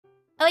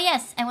Oh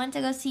yes, I went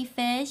to go see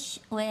fish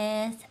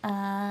with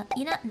Ina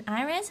and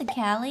Iris and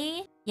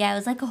Callie. Yeah, it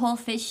was like a whole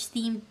fish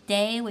themed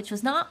day, which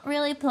was not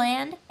really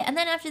planned. And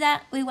then after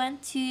that, we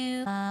went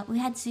to we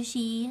had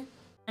sushi.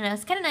 And it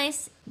was kind of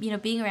nice, you know,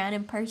 being around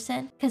in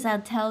person, because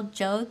I'll tell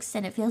jokes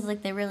and it feels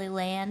like they really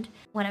land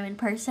when I'm in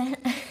person.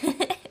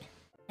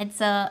 And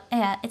so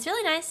yeah, it's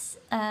really nice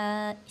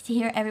to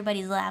hear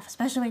everybody's laugh,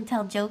 especially when you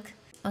tell a joke.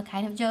 What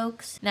kind of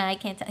jokes? No, I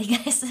can't tell you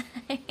guys.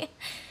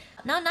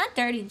 No, not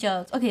dirty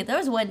jokes. Okay, there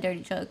was one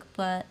dirty joke,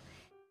 but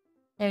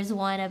there's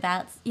one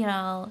about, you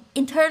know,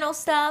 internal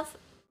stuff.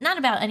 Not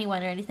about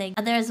anyone or anything.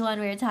 There's one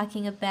we were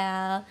talking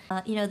about,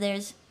 you know,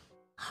 there's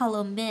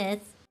hollow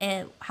myth.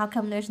 How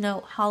come there's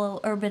no hollow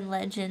urban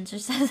legends or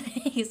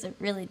something? It's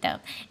really dumb.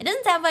 It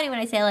doesn't sound funny when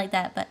I say it like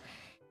that, but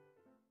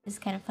it's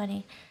kind of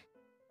funny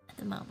at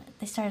the moment.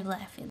 They started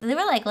laughing. They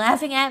were like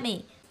laughing at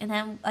me. And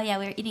then, oh yeah,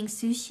 we were eating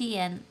sushi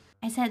and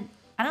I said,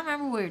 I don't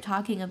remember what we were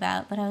talking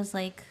about, but I was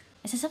like,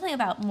 I said something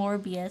about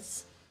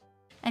Morbius.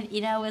 And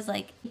Ina was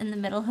like in the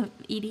middle of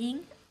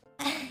eating.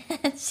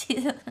 And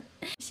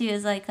she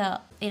was like,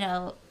 you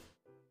know,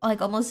 like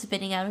almost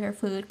spitting out her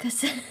food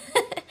because it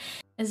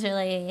was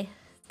really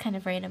kind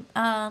of random.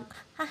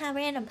 Haha,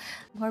 random.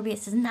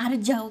 Morbius is not a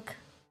joke.